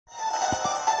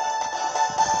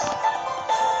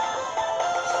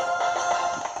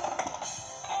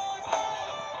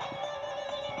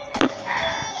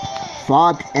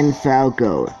Fox and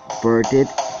Falco versus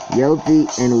Yoshi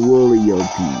and Wolly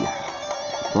Yoshi.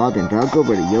 Fox and Falco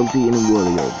versus Yoshi and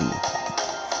Wolly Yoshi.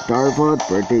 Star Fox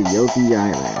versus Yoshi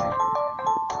Island.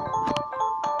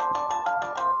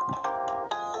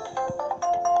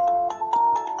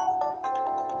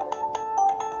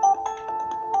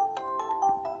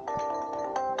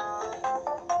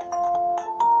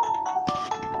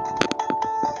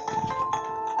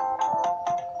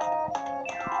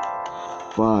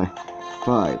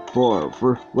 Five,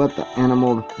 four, let the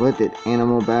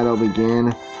animal battle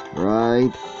begin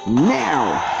right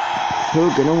now.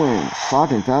 Who's gonna win?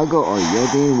 Fox and Falco or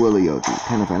Yoshi and Wolly Yoshi?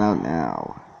 Time to find out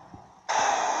now. 3,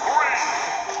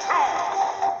 2,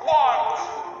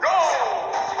 1, go!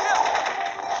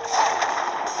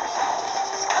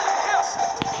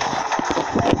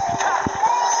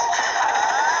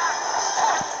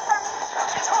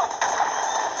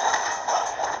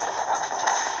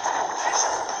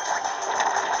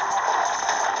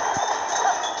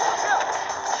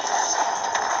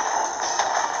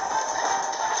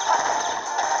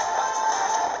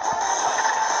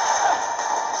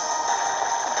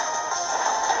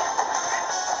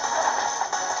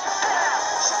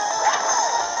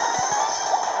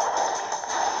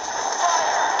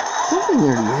 Something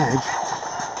near the edge.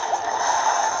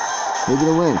 Who's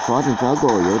gonna win? Fox and Falco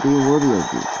or Yoshi and Wolly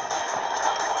Yoshi?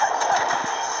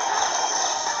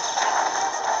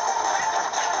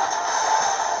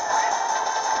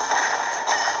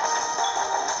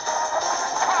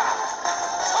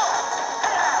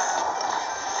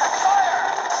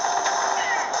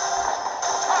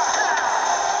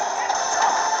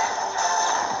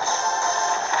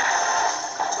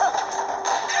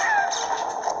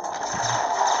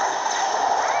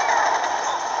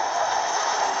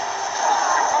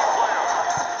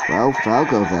 Well,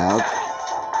 Falco's out.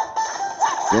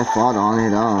 Just fought on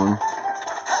his own.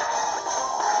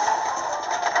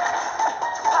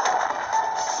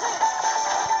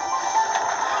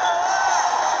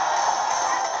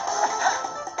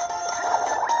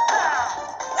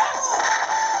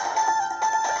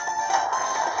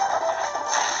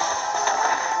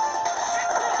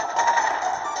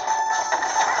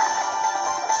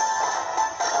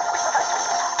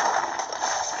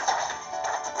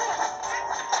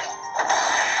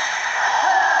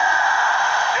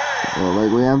 Well,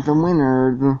 like we have some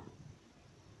winners.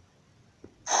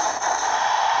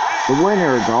 The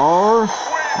winners are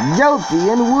Yoshi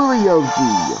and Wolly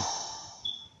Yoshi.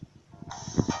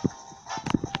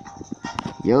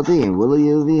 Yoshi and Wolly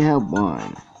Yoshi have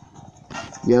won.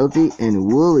 Yoshi and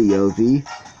Wolly Yoshi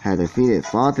have defeated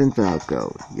Fox and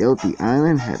Falco. Yoshi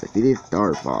Island has defeated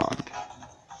Star Fox.